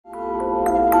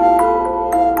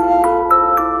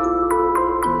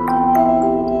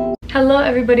Hello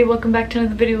everybody, welcome back to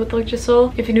another video with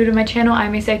ElectraSoul. If you're new to my channel,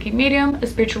 I'm a psychic medium, a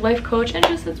spiritual life coach, and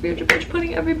just a spiritual bitch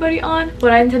putting everybody on.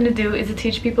 What I intend to do is to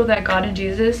teach people that God and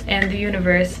Jesus and the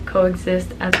universe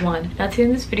coexist as one. Now today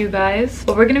in this video, guys,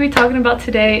 what we're going to be talking about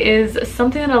today is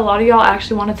something that a lot of y'all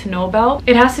actually wanted to know about.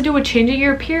 It has to do with changing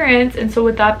your appearance, and so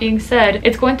with that being said,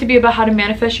 it's going to be about how to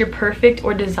manifest your perfect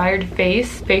or desired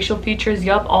face, facial features,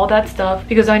 yup, all that stuff,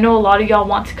 because I know a lot of y'all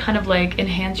want to kind of like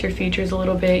enhance your features a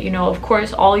little bit. You know, of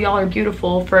course, all y'all are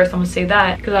beautiful. First, I'm gonna say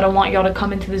that because I don't want y'all to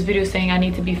come into this video saying I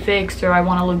need to be fixed or I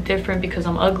want to look different because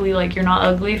I'm ugly. Like, you're not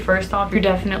ugly. First off, you're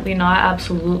definitely not,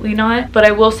 absolutely not. But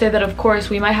I will say that of course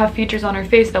we might have features on our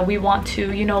face that we want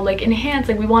to, you know, like enhance,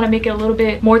 like we want to make it a little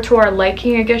bit more to our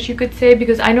liking, I guess you could say,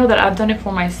 because I know that I've done it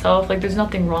for myself. Like, there's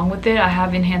nothing wrong with it. I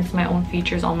have enhanced my own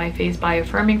features on my face by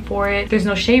affirming for it. There's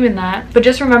no shame in that. But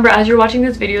just remember, as you're watching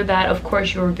this video, that of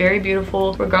course you're very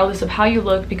beautiful regardless of how you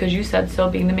look, because you said so.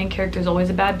 Being the main character is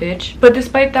always a bad bitch. But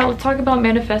despite that, let's talk about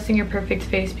manifesting your perfect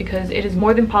face, because it is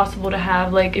more than possible to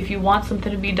have. Like, if you want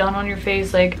something to be done on your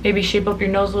face, like maybe shape up your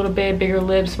nose a little bit, bigger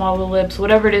lips, smaller lips,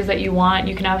 whatever it is that you want,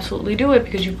 you can absolutely do it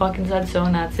because you fucking said so,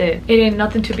 and that's it. It ain't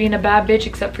nothing to being a bad bitch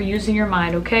except for using your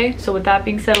mind, okay? So with that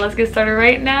being said, let's get started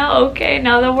right now. Okay,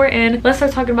 now that we're in, let's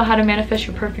start talking about how to manifest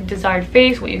your perfect desired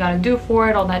face, what you gotta do for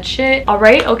it, all that shit. All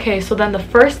right, okay, so then the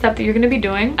first step that you're gonna be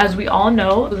doing, as we all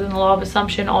know, within the law of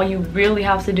assumption, all you really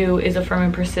have to do is affirm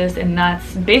and persist, and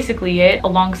that's basically it,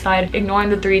 alongside ignoring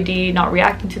the 3D, not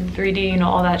reacting to the 3D, you know,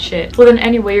 all that shit. So then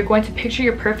anyway, you're going to picture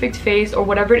your perfect face or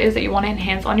whatever it is that you want to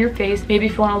enhance on your face. Maybe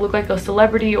if you want to look like a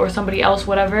celebrity or somebody else,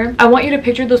 whatever. I want you to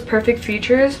picture those perfect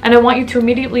features, and I want you to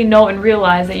immediately know and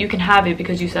realize that you can have it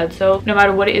because you said so. No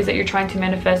matter what it is that you're trying to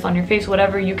manifest on your face,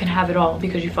 whatever, you can have it all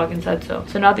because you fucking said so.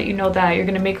 So now that you know that, you're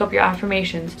going to make up your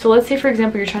affirmations. So let's say, for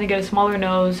example, you're trying to get a smaller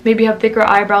nose, maybe have thicker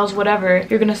eyebrows, whatever.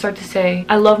 You're going to start to say,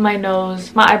 I love my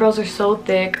nose, my eyebrows are so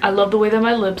thick, I love the way that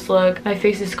my lips look, my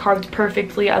face is carved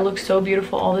perfectly, I look so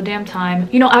beautiful all the damn time.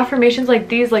 You know, affirmations like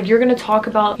these, like, you're gonna talk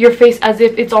about your face as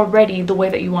if it's already the way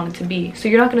that you want it to be. So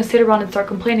you're not gonna sit around and start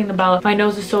complaining about, my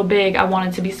nose is so big, I want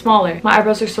it to be smaller, my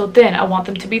eyebrows are so thin, I want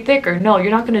them to be thicker. No,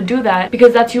 you're not gonna do that,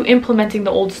 because that's you implementing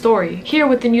the old story. Here,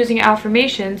 within using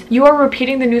affirmations, you are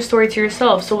repeating the new story to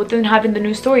yourself. So within having the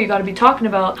new story, you gotta be talking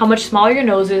about how much smaller your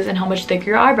nose is and how much thicker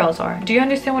your eyebrows are. Do you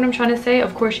understand what I'm trying to say?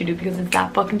 Of course you do, because it's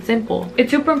that fucking simple.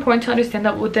 It's super important to understand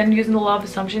that within using the law of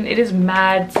assumption, it is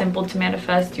mad simple to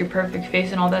manifest your perfect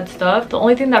face and all that stuff. The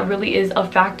only thing that really is a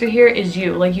factor here is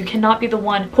you. Like, you cannot be the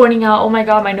one pointing out, oh my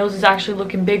god, my nose is actually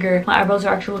looking bigger, my eyebrows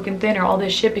are actually looking thinner, all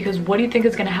this shit, because what do you think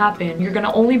is gonna happen? You're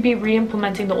gonna only be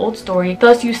re-implementing the old story,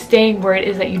 thus you staying where it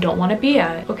is that you don't want to be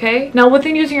at, okay? Now,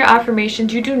 within using your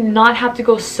affirmations, you do not have to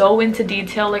go so into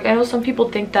detail. Like, I know some people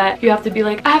think that you have to be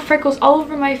like, I have freckles all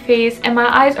over my face and my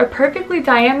eyes are perfectly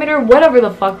diameter, whatever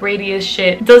the fuck radius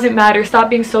shit. It doesn't matter. Stop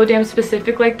being so damn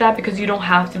specific like that, because you don't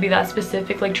have to be that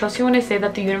specific. Like, trust me when I say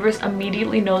that the universe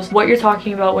immediately knows what you're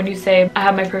talking about when you say, I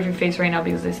have my perfect face right now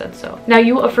because I said so. Now,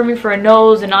 you affirming for a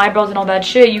nose and eyebrows and all that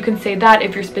shit, you can say that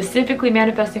if you're specifically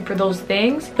manifesting for those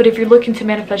things. But if you're looking to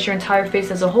manifest your entire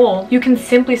face as a whole, you can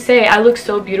simply say, I look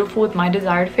so beautiful with my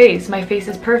desired face. My face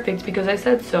is perfect because I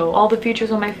said so. All the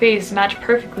features on my face match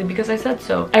perfectly because I said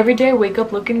so. Every day I wake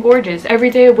up looking gorgeous. Every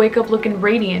day I wake up looking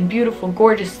radiant, beautiful,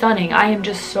 gorgeous, stunning. I am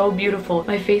just so beautiful.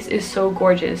 My face is so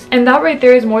gorgeous. And that right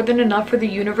there is more than enough for the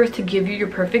universe to give you your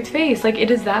perfect face. Like,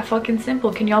 it is that fucking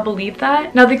simple. Can y'all believe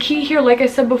that? Now, the key here, like I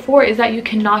said before, is that you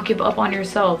cannot give up on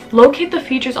yourself. Locate the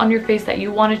features on your face that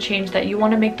you want to change, that you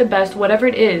want to make the best, whatever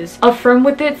it is. Affirm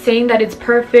with it, saying that it's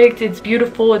perfect, it's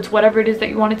beautiful, it's whatever it is that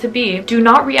you want it to be. Do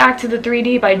not react to the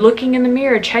 3D by looking in the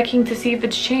mirror, checking to see if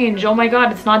it's changed. Oh my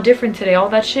god, it's not different today, all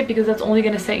that shit, because that's only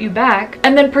going to set you back.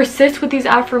 And then persist with these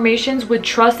affirmations with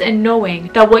trust and knowing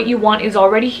that what you want is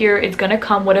already here, it's gonna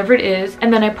come, whatever it is.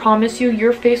 And then I promise you,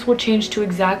 your face will change to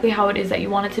exactly how it is that you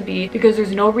want it to be, because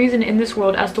there's no reason in this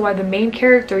world as to why the main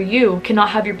character, you, cannot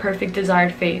have your perfect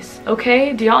desired face.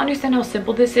 Okay, do y'all understand how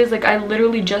simple this is? Like, I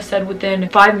literally just said within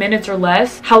 5 minutes or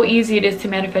less how easy it is to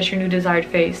manifest your new desired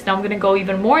face. Now I'm gonna go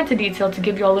even more into detail to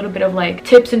give you a little bit of like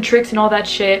tips and tricks and all that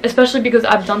shit, especially because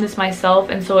I've done this myself,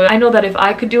 and so I know that if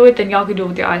I could do it, then y'all could do it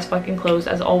with your eyes fucking closed,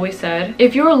 as always said.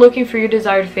 If you are looking for your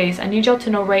desired face, I need y'all to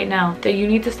know right now that you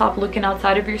need to stop looking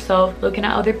outside of yourself, looking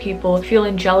at other people,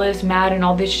 feeling jealous, mad, and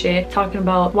all this shit, talking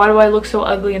about, why do I look so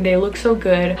ugly and they look so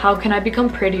good? How can I become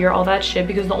prettier? All that shit,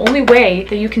 because the only way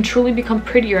that you can truly become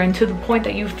prettier and to the point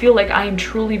that you feel like I am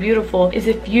truly beautiful is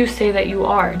if you say that you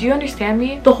are. Do you understand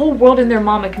me? The whole world and their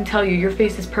mama can tell you your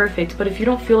face is perfect, but if you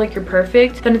don't feel like you're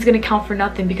perfect, then it's gonna count for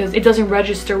nothing because it doesn't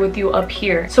register with you up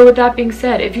here. So with that being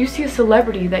said, if you see a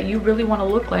celebrity that you really want to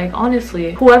look like,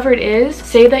 honestly, whoever it is,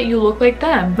 say that you look like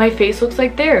them. My face looks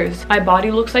like theirs. My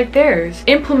body looks like theirs.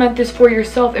 Implement this for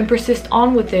yourself and persist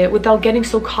on with it without getting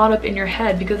so caught up in your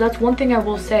head, because that's one thing I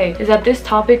will say, is that this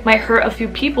topic might hurt a few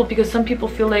people, because some people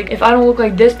feel like if I don't look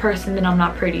like this person, then I'm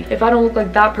not pretty. If I don't look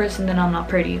like that person, then I'm not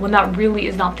pretty, when that really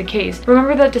is not the case.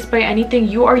 Remember that despite anything,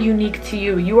 you are unique to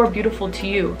you. You are beautiful to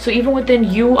you. So even within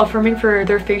you affirming for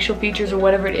their facial features or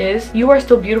whatever it is, you are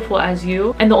still beautiful as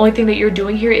you, and the only thing that you're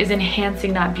doing here is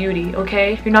enhancing that beauty,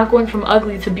 okay? You're not going from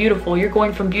ugly to beautiful. You're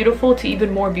going from beautiful to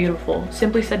even more beautiful.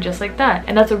 Simply said, just like that.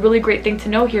 And that's a really great thing to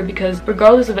know here, because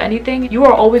regardless of anything, you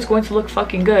are always going to look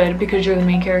fucking good, because you're the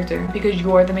main character. Because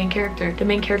you are the main character. The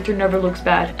main character never looks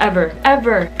bad. Ever.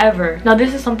 Ever. Ever. Now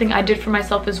this is something I did for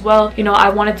myself as well. You know, I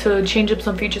wanted to change up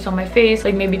some features on my face,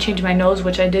 like maybe change my nose,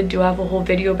 which I did do. I have a whole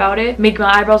video about it. Make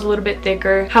my eyebrows a little bit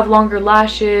thicker, have longer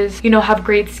lashes, you know, have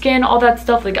great skin, all that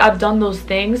stuff. Like, I've done those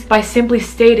things by simply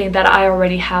stating that I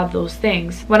already have those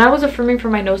things. When I was affirming for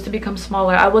my nose to become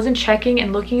smaller, I wasn't checking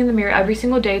and looking in the mirror every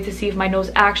single day to see if my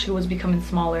nose actually was becoming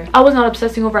smaller. I was not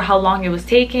obsessing over how long it was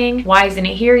taking. Why isn't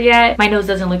it here yet? My nose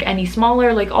doesn't look any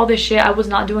smaller. Like, all this shit, I was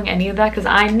not doing any of that, because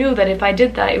I knew that if I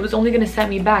did that, it was only going to set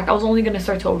me back. I was only going to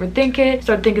start to overthink it,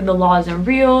 start thinking the law isn't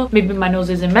real, maybe my nose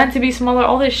isn't meant to be smaller,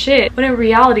 all this shit. But in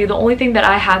reality, the only thing that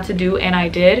I had to do, and I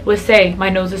did, was say my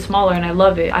nose is smaller and I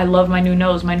love it. I love my new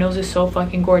nose. My nose is so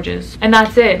fucking gorgeous. And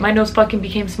that's it. My nose fucking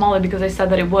became smaller because I said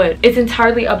that it would. It's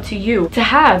entirely up to you to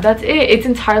have. That's it. It's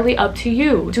entirely up to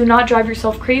you. Do not drive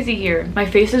yourself crazy here. My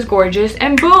face is gorgeous,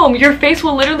 and boom, your face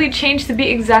will literally change to be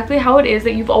exactly how it is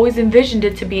that you've always envisioned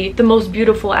it to be the most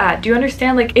beautiful at. Do you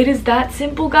understand? Like, it is that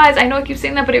simple, guys. I know I keep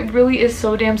saying that, but it really is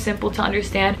so damn simple to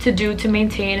understand, to do, to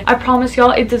maintain. I promise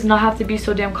y'all, it does not have to be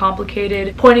so damn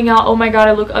complicated. Pointing out, oh my god,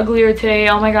 I look uglier today,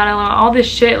 oh my god, I love all this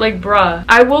shit, like, bruh.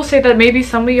 I will say that maybe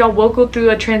some of y'all will go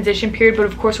through a transition period, but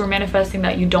of course we're manifesting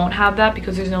that you don't have that,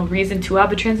 because there's no reason to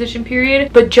have a transition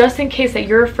period. But just in case that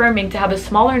you're affirming to have a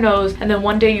smaller nose, and then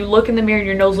one day you look in the mirror and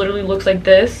your nose literally looks like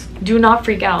this, do not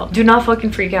freak out. Do not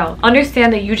fucking freak out.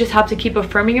 Understand that you just have to keep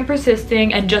affirming and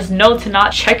persisting, and just know to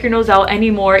not check your nose out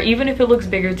anymore, even if it looks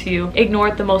bigger to you. Ignore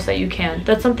it the most that you can.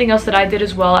 That's something else that I did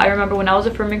as well. I remember when I was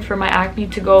affirming for my acne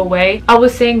to go away, I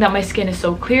was saying that my skin is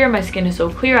so clear, my skin is so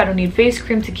clear, I don't need face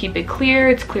cream to keep it clear,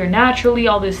 it's clear naturally,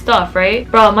 all this stuff, right?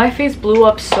 Bro, my face blew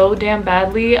up so damn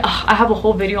badly. I have a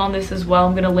whole video on this as well.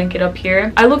 I'm gonna link it up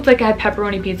here. I looked like I had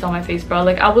pepperoni pizza on my face, bro.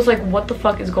 Like, I was like, what the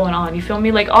fuck is going on? You feel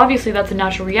me? Like, obviously that's a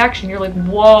natural reaction. You're like,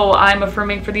 whoa, I'm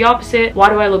affirming for the opposite. Why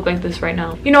do I look like this right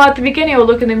now? You know, at the beginning I would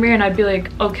look in the mirror and I'd be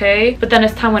like, okay. But then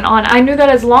as time went on, I knew that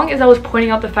as long as I was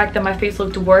pointing out the fact that my face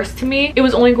looked worse to me, it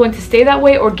was only going to stay that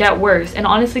way or get worse. And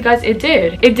honestly, guys, it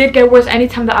did. It did get worse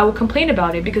anytime that I would complain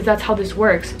about it, because that's how this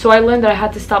works. So I learned that I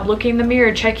had to stop looking in the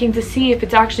mirror, checking to see if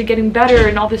it's actually getting better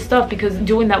and all this stuff, because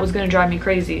doing that was going to drive me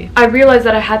crazy. I realized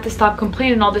that I had to stop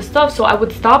complaining all this stuff, so I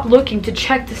would stop looking to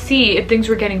check to see if things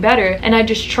were getting better, and I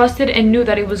just trusted and knew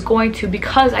that it was going to,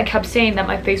 because I kept saying that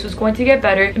my face was going to get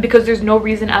better, and because there's no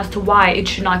reason as to why it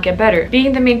should not get better.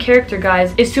 Being the main character,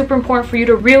 guys, is super important for you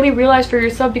to really realize for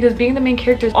yourself, because being the main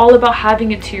character is all about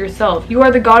having it to yourself. You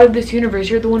are the god of this universe.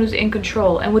 You're the one who's in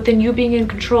control, and within you being in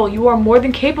control, you are more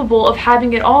than capable of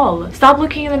having it all. Stop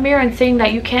looking in the mirror and saying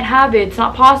that you can't have it, it's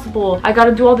not possible, I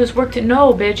gotta do all this work to—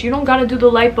 no, bitch, you don't gotta do the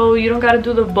lipo, you don't gotta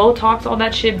do the Botox, all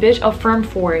that shit, bitch. Affirm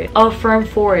for it. Affirm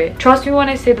for it. Trust me when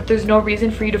I say that there's no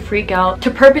reason for you to freak out,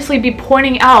 to purposely be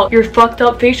pointing out your fucked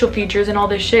up facial features and all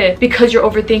this shit because you're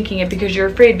overthinking it, because you're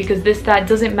afraid, because this, that.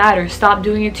 Doesn't matter. Stop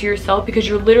doing it to yourself, because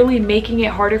you're literally making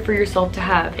it harder for yourself to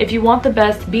have. If you want the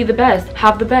best, be the best.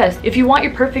 Have the best. If you want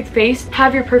your perfect face,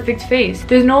 have your perfect face.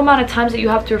 There's no amount of times that you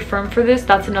have to affirm for this.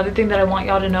 That's another thing that I want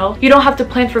y'all to know. You don't have to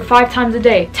plan for 5 times a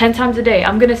day, 10 times a day.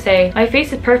 I'm gonna say, my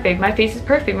face is perfect, my face is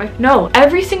perfect. No,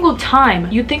 every single time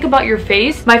you think about your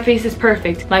face, my face is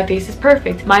perfect, my face is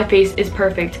perfect, my face is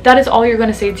perfect. That is all you're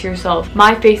gonna say to yourself.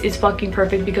 My face is fucking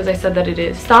perfect because I said that it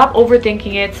is. Stop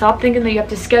overthinking it. Stop thinking that you have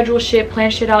to schedule shit, plan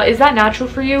shit out. Is that natural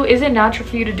for you? Is it natural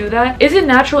for you to do that? Is it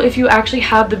natural, if you actually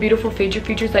have the beautiful facial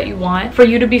features that you want, for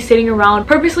you to be sitting around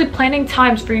purposely planning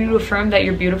times for you to affirm that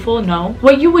you're beautiful? No.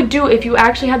 What you would do if you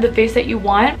actually had the face that you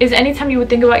want is anytime you would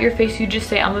think about your face, you just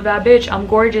say, I'm a bad bitch, I'm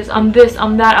gorgeous, I'm this,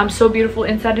 I'm that, I'm so beautiful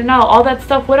inside and out, all that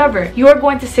stuff, whatever. You are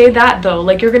going to say that though.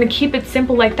 Like, you're going to keep it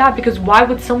simple like that, because why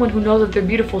would someone who knows that they're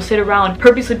beautiful sit around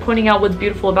purposely pointing out what's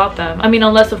beautiful about them? I mean,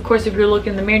 unless of course if you're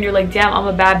looking in the mirror and you're like, damn, I'm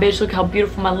a bad bitch, look how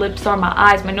beautiful my lips are, my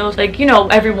eyes, my nose, like, you know,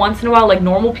 every once in a while, like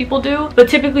normal people do. But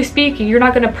typically speaking, you're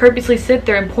not going to purposely sit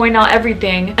there and point out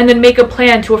everything and then make a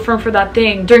plan to affirm for that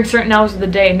thing during certain hours of the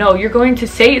day. No, you're going to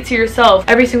say it to yourself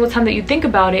every single time that you think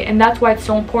about it, and that's why it's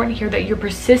so important here that you're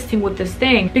persisting with this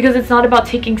thing, because it's not about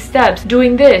taking steps steps,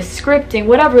 doing this, scripting,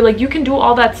 whatever. Like, you can do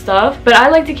all that stuff, but I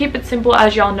like to keep it simple,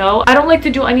 as y'all know. I don't like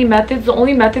to do any methods. The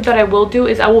only method that I will do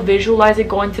is I will visualize it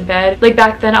going to bed. Like,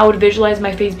 back then I would visualize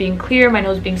my face being clear, my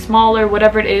nose being smaller,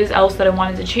 whatever it is else that I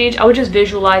wanted to change. I would just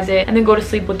visualize it and then go to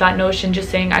sleep with that notion, just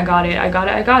saying I got it, I got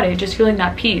it, I got it, just feeling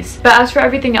that peace. But as for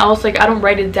everything else, like, I don't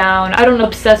write it down, I don't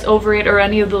obsess over it or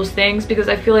any of those things, because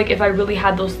I feel like if I really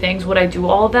had those things, would I do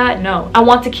all of that? No. I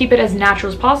want to keep it as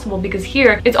natural as possible, because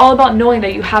here it's all about knowing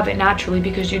that you have it naturally,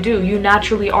 because you do. You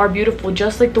naturally are beautiful,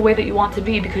 just like the way that you want to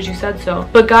be, because you said so.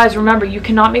 But guys, remember, you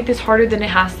cannot make this harder than it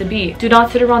has to be. Do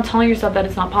not sit around telling yourself that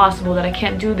it's not possible, that I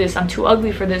can't do this, I'm too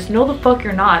ugly for this. No, the fuck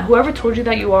you're not. Whoever told you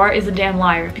that you are is a damn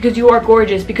liar, because you are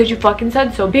gorgeous, because you fucking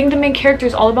said so. Being the main character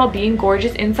is all about being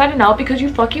gorgeous inside and out because you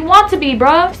fucking want to be,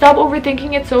 bruh. Stop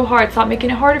overthinking it so hard. Stop making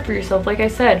it harder for yourself. Like I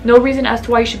said, no reason as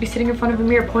to why you should be sitting in front of a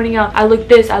mirror pointing out, I look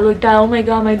this, I look that, oh my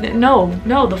god,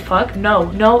 no, the fuck,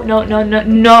 no,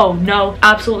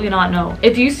 absolutely not, no.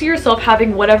 If you see yourself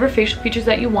having whatever facial features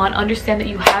that you want, understand that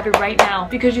you have it right now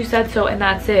because you said so, and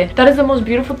that's it. That is the most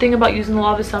beautiful thing about using the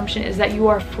law of assumption, is that you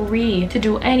are free to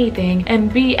do anything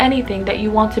and be anything that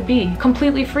you want to be.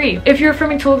 Completely free. If you're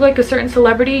affirming to look like a certain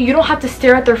celebrity, you don't have to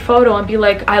stare at their photo and be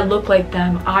like, I look like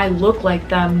them, I look like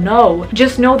them. No,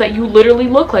 just know that you literally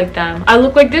look like them. I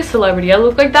look like this celebrity, I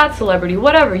look like that celebrity,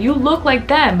 whatever. You look like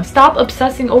them. Stop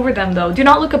obsessing over them though. Do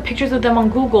not look at pictures of them on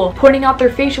Google, pointing out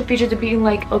their facial features and being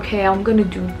like, okay, I'm gonna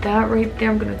do that right there,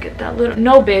 I'm gonna get that little.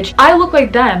 No, bitch, I look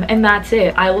like them and that's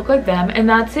it. I look like them and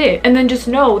that's it. And then just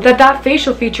know that that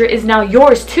facial feature is now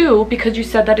yours too, because you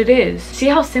said that it is. See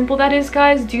how simple that is,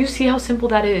 guys? Do you see how simple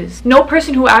that is? No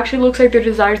person who actually looks like their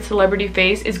desired celebrity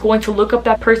face is going to look up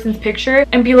that person's picture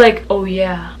and be like, oh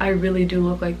yeah, I really do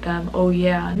look like them. Oh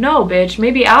yeah. No, bitch.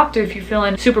 Maybe after, if you're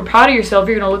feeling super proud of yourself,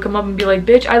 you're gonna look them up and be like,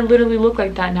 bitch, I literally look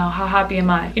like that now. How happy am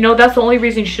I? You know, that's the only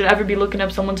reason you should ever be looking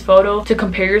up someone's photo to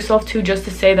compare yourself to, just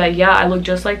to say that, yeah, I look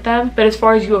just like them. But as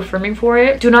far as you affirming for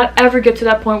it, do not ever get to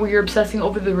that point where you're obsessing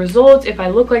over the results. If I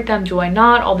look like them, do I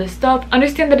not? All this stuff.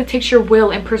 Understand that it takes your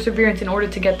will and perseverance in order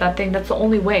to get that thing. That's the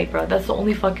only way, bro. That's the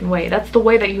only fucking way. That's the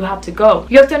way that you have to go.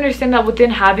 You have to understand that within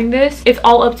having this, it's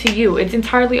all up to you. It's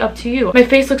entirely up to you. My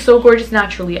face looks so gorgeous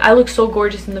naturally. I look so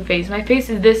gorgeous in the face. My face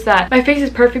is this, that. My face is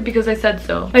perfect because I said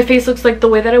so. My face looks like the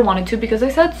way that I wanted to because I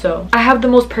said so. I have the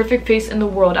most perfect face in the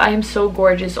world. I am so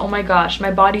gorgeous. Oh my gosh.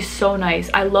 My body's so nice.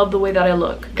 I love the way that I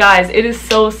look. Guys, it is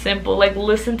so simple. Like,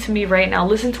 listen to me right now.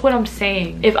 Listen to what I'm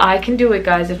saying. If I can do it,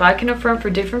 guys, if I can affirm for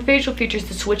different facial features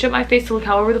to switch up my face to look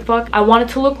however the fuck I want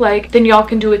it to look like, then y'all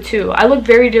can do it too. I look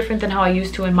very different than how I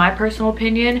used to, in my personal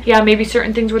opinion. Yeah, maybe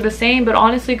certain things were the same, but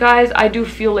honestly, guys, I do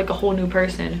feel like a whole new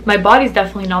person. My body's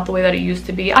definitely not the way that it used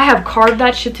to be. I have carved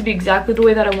that shit to be exactly the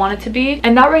way that I want it to be,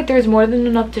 and that right there is more than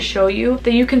enough to show you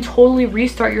that you can totally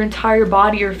restart your entire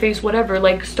body or face, whatever.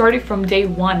 Like, start it from day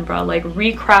one, bro. Like,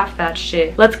 recraft that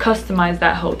shit. Let's customize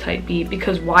that hoe type beat,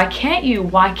 because why can't you?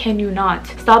 Why can you not?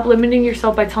 Stop limiting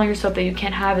yourself by telling yourself that you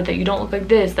can't have it, that you don't look like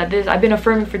this, that this. I've been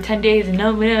affirming for 10 days and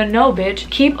no, bitch.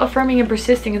 Keep affirming and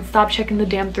persisting and stop checking the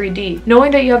damn 3D.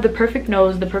 Knowing that you have the perfect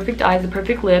nose, the perfect eyes, the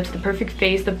perfect lips, the perfect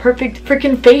face, the perfect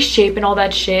freaking face shape and all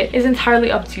that shit is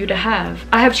entirely up to you to have.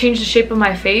 I have changed the shape of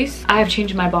my face. I have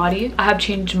changed my body. I have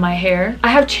changed my hair. I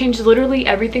have changed literally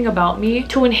everything about me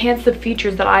to enhance the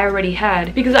features that I already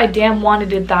had because I damn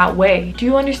wanted it that way. Do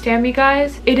you understand me,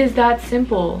 guys? It is that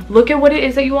simple. Look at what it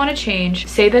is that you want to change.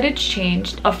 Say that it's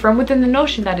changed. Affirm within the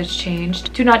notion that it's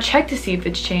changed. Do not check to see if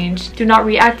it's changed. Do not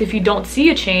react if you don't see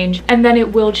a change, and then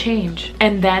it will change.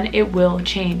 And then it will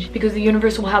change because the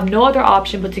universe will have no other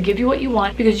option but to give you what you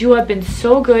want, because you have been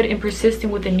so good in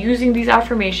persisting within using these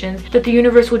affirmations that the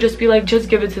universe will just be like, just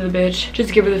give it to the bitch.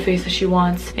 Just give her the face that she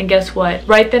wants. And guess what?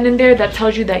 Right then and there, that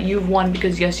tells you that you've won,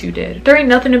 because yes, you did. There ain't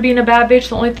nothing to being a bad bitch.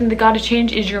 The only thing that gotta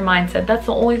change is your mindset. That's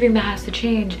the only thing that has to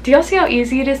change. Do y'all see how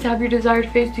easy it is to have your desired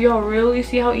face? Do y'all really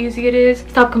see how easy it is?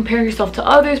 Stop comparing yourself to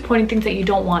others, pointing things that you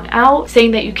don't want out,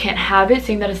 saying that you can't have it,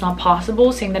 saying that it's not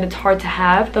possible, saying that it's hard to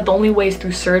have, that the only way is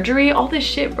through surgery. All this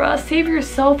shit, bruh. Save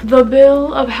yourself the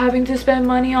bill of having to spend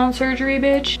money on surgery,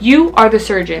 bitch. You are the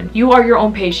surgeon. You are your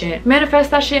own patient.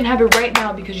 Manifest that shit and have it right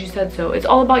now because you said so. It's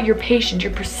all about your patience,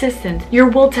 your persistence, your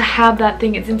will to have that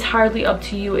thing. It's entirely up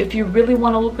to you. If you really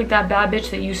want to look like that bad bitch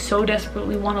that you so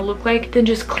desperately want to look like, then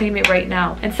just claim it right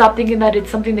now and stop thinking that it's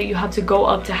something that you have to go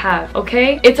up to have,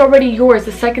 okay? It's already yours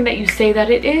the second that you say that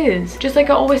it is. Just like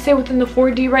I always say within the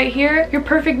 4D right here, your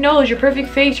perfect nose, your perfect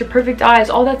face, your perfect eyes,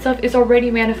 all that stuff is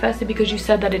already manifested because you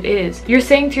said that it is. You're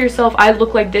saying to yourself, I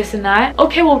look like this and that.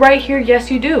 Okay, well right here,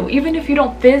 yes you do. Even if you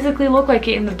don't physically look like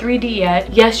it in the 3D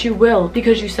yet, yes you will,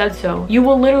 because you said so. You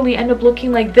will literally end up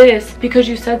looking like this because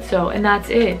you said so, and that's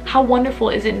it. How wonderful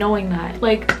is it knowing knowing that.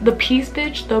 Like, the peace,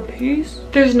 bitch, the peace.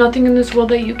 There's nothing in this world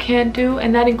that you can't do,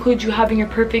 and that includes you having your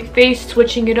perfect face,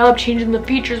 switching it up, changing the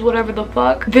features, whatever the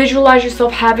fuck. Visualize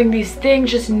yourself having these things.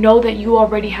 Just know that you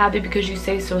already have it because you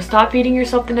say so. Stop feeding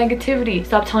yourself the negativity.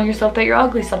 Stop telling yourself that you're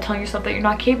ugly. Stop telling yourself that you're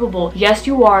not capable. Yes,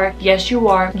 you are. Yes, you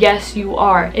are. Yes, you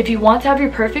are. If you want to have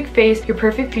your perfect face, your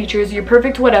perfect features, your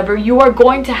perfect whatever, you are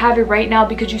going to have it right now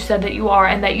because you said that you are,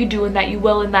 and that you do, and that you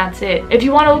will, and that's it. If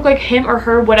you want to look like him or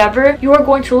her, whatever, you are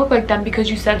going to look like them because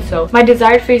you said so. My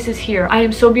desired face is here. I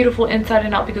am so beautiful inside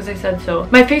and out because I said so.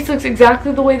 My face looks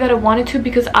exactly the way that I wanted to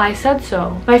because I said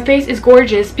so. My face is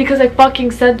gorgeous because I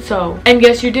fucking said so. And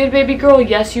yes, you did, baby girl.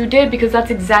 Yes, you did, because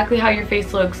that's exactly how your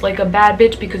face looks, like a bad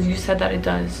bitch, because you said that it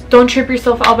does. Don't trip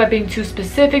yourself out by being too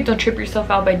specific. Don't trip yourself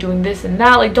out by doing this and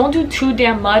that. Like, don't do too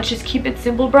damn much. Just keep it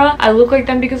simple, bruh. I look like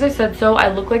them because I said so. I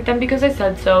look like them because I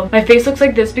said so. My face looks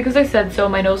like this because I said so.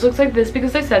 My nose looks like this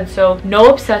because I said so. No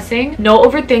obsessing, no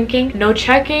overthinking, no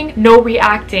checking, no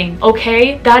reacting,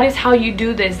 okay? That is how you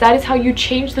do this. That is how you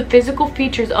change the physical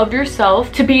features of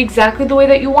yourself to be exactly the way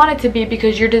that you want it to be,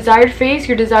 because your desired face,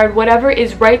 your desired whatever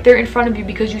is right there in front of you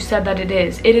because you said that it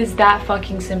is. It is that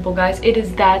fucking simple, guys. It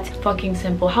is that fucking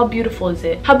simple. How beautiful is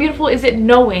it? How beautiful is it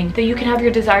knowing that you can have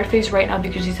your desired face right now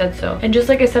because you said so? And just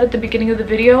like I said at the beginning of the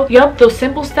video, yup, those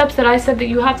simple steps that I said that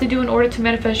you have to do in order to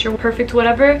manifest your perfect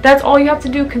whatever, that's all you have to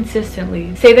do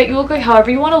consistently. Say that you look like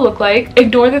however you want to look like,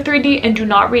 ignore the 3D and do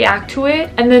not react to it,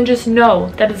 and then just know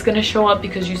that it's going to show up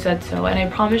because you said so. And I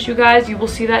promise you guys, you will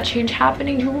see that change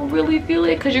happening. You will really feel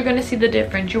it because you're going to see the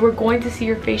difference. You are going to see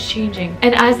your face changing,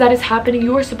 and as that is happening,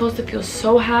 you are supposed to feel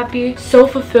so happy, so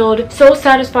fulfilled, so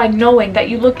satisfied knowing that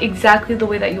you look exactly the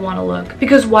way that you want to look.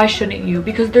 Because why shouldn't you?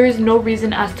 Because there is no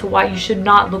reason as to why you should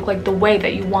not look like the way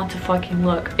that you want to fucking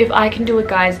look. If I can do it,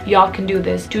 guys, y'all can do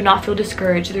this. Do not feel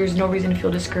discouraged. There's no reason to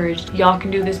feel discouraged. Y'all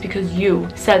can do this because you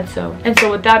said so. And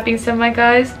so with that being said, my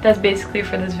guys, that's basically it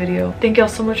for this video. Thank y'all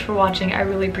so much for watching. I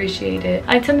really appreciate it.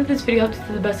 I intended this video helped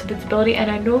to the best of its ability, and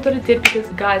I know that it did because,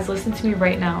 guys, listen to me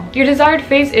right now. Your desired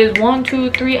face is 1,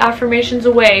 2, 3 affirmations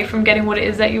away from getting what it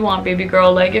is that you want, baby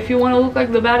girl. Like, if you want to look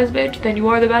like the baddest bitch, then you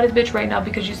are the baddest bitch right now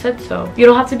because you said so. You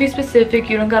don't have to be specific.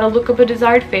 You don't gotta look up a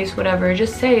desired face, whatever.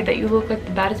 Just say that you look like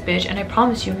the baddest bitch, and I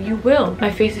promise you, you will.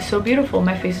 My face is so beautiful.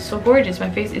 My face is so gorgeous. My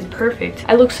face is perfect.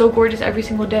 I look so gorgeous every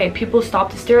single day. People stop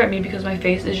to stare at me because my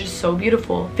face is just so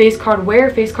beautiful. Face card where?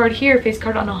 Face card here. Face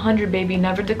card on 100, baby.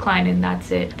 Never declining.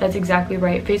 That's it. That's exactly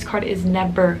right. Face card is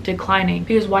never declining.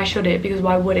 Because why should it? Because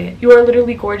why would it? You are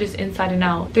literally gorgeous inside and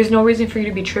out. There's no reason for you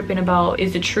to be tripping about,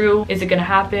 is it true? Is it gonna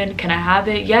happen? Can I have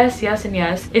it? Yes, yes, and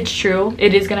yes. It's true.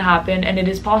 It is gonna happen, and it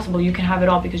is possible. You can have it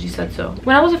all because you said so.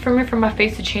 When I was affirming for my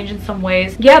face to change in some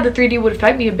ways, yeah, the 3D would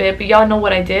affect me a bit, but y'all know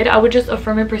what I did. I would just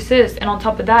affirm and persist, and on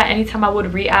top of that, anytime I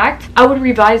would react, I would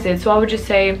revise it. So I would just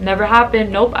say, never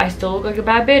happened. Nope, I still look like a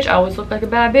bad bitch. I always look like a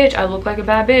bad bitch. I look like a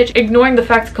bad bitch, ignoring the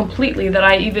fact completely that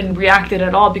I even reacted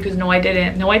at all, because no, I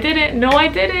didn't. No, I didn't. No, I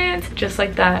didn't. Just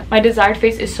like that. My desired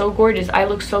face is so gorgeous. I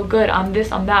look so good. I'm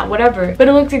this, I'm that, whatever. But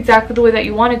it looks exactly the way that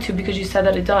you want it to because you said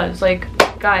that it does. Like,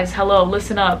 guys, hello,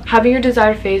 listen up. Having your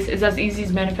desired face is as easy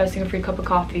as manifesting a free cup of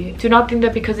coffee. Do not think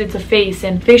that because it's a face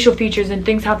and facial features and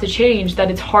things have to change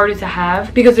that it's harder to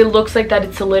have because it looks like that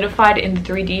it's solidified in the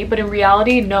 3D. But in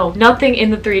reality, no, nothing in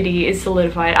the 3D is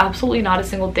solidified. Absolutely not a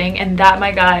single thing. And that,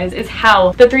 my guys, is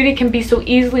how the 3D can be so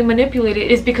easily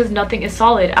manipulated, is because nothing is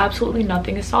solid. Absolutely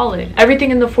nothing is solid.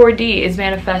 Everything in the 4D is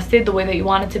manifested the way that you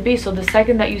want it to be. So the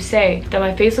second that you say that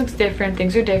my face looks different,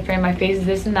 things are different, my face is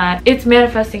this and that, it's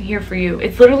manifesting here for you.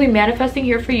 It's literally manifesting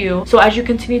here for you. So as you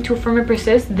continue to affirm and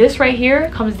persist, this right here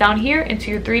comes down here into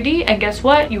your 3D, and guess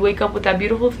what? You wake up with that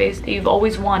beautiful face that you've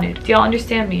always wanted. Do y'all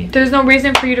understand me? There's no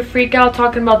reason for you to freak out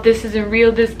talking about this isn't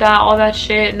real, this, that, all that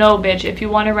shit. No, bitch. If you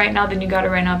want it right now, then you got it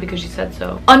right now because you said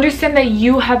so. Understand that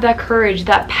you have that courage,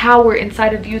 that power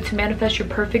inside of you to manifest your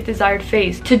perfect desired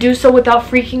face. To do so without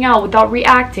freaking out, without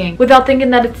reacting, without thinking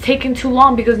that it's taking too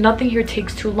long, because nothing here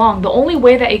takes too long. The only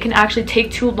way that it can actually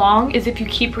take too long is if you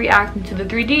keep reacting to the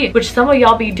 3D, which some of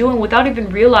y'all be doing without even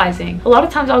realizing. A lot of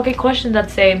times I'll get questions that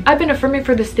say, I've been affirming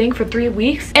for this thing for 3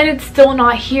 weeks and it's still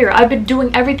not here. I've been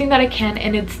doing everything that I can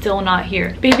and it's still not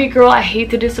here. Baby girl, I hate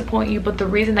to disappoint you, but the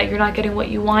reason that you're not getting what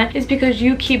you want is because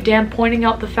you keep damn pointing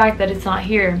out the fact that it's not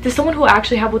here. Does someone who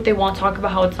actually have what they want talk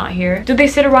about how it's not here? Do they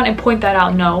sit around and point that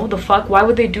out? No. The fuck? Why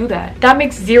would they do that? That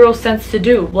makes zero sense to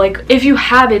do. Like, if you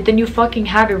have it, then you fucking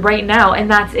have it right now, and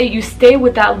that's it. You stay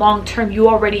with that long term. You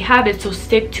already have it, so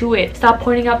stick to it. Stop Stop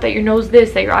pointing out that your nose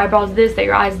this, that your eyebrows this, that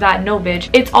your eyes that. No, bitch.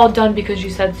 It's all done because you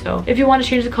said so. If you want to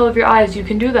change the color of your eyes, you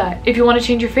can do that. If you want to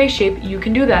change your face shape, you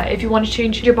can do that. If you want to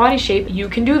change your body shape, you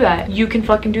can do that. You can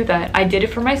fucking do that. I did it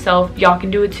for myself. Y'all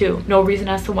can do it too. No reason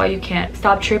as to why you can't.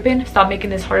 Stop tripping. Stop making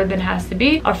this harder than it has to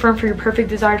be. Affirm for your perfect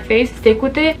desired face. Stick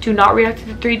with it. Do not react to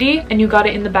the 3D, and you got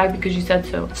it in the bag because you said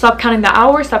so. Stop counting the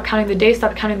hours. Stop counting the days.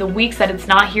 Stop counting the weeks that it's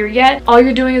not here yet. All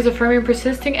you're doing is affirming and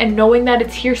persisting and knowing that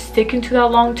it's here, sticking to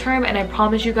that long term, and I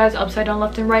promise you guys, upside down,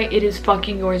 left and right, it is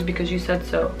fucking yours because you said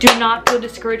so. Do not feel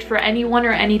discouraged for anyone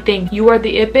or anything. You are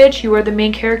the it bitch. You are the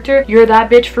main character. You're that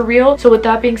bitch for real. So with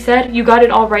that being said, you got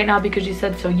it all right now because you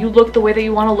said so. You look the way that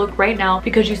you want to look right now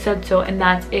because you said so, and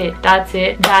that's it. That's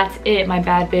it. That's it, my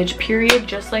bad bitch. Period.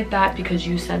 Just like that because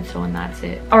you said so, and that's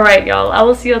it. All right, y'all. I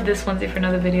will see you on this Wednesday for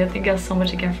another video. Thank you guys so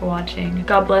much again for watching.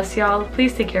 God bless y'all.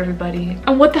 Please take care, everybody.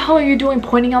 And what the hell are you doing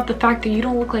pointing out the fact that you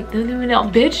don't look like them?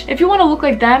 Bitch, if you want to look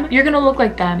like them, you're gonna look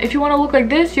like them. If you want to look like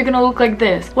this, you're gonna look like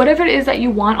this. Whatever it is that you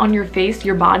want on your face,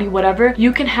 your body, whatever,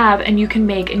 you can have and you can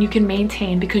make and you can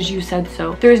maintain because you said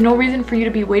so. There is no reason for you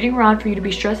to be waiting around, for you to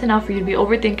be stressing out, for you to be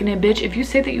overthinking it, bitch. If you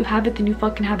say that you have it, then you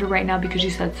fucking have it right now because you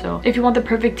said so. If you want the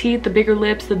perfect teeth, the bigger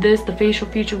lips, the this, the facial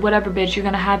feature, whatever, bitch, you're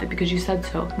gonna have it because you said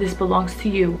so. This belongs to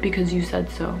you because you said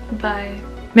so. Bye.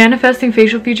 Manifesting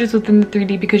facial features within the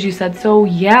 3D because you said so.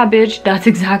 Yeah, bitch, that's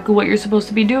exactly what you're supposed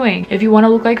to be doing. If you want to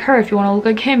look like her, if you want to look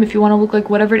like him, if you want to look like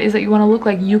whatever it is that you want to look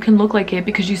like, you can look like it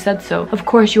because you said so. Of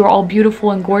course, you are all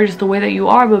beautiful and gorgeous the way that you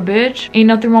are, but bitch, ain't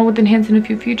nothing wrong with enhancing a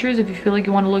few features. If you feel like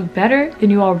you want to look better than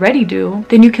you already do,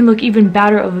 then you can look even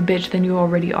badder of a bitch than you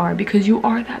already are because you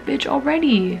are that bitch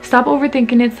already. Stop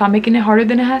overthinking it. Stop making it harder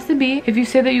than it has to be. If you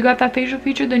say that you got that facial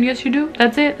feature, then yes, you do.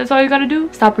 That's it. That's all you gotta do.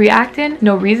 Stop reacting.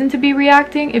 No reason to be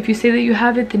reacting. If you say that you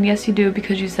have it, then yes, you do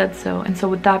because you said so. And so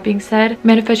with that being said,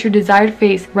 manifest your desired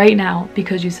face right now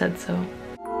because you said so.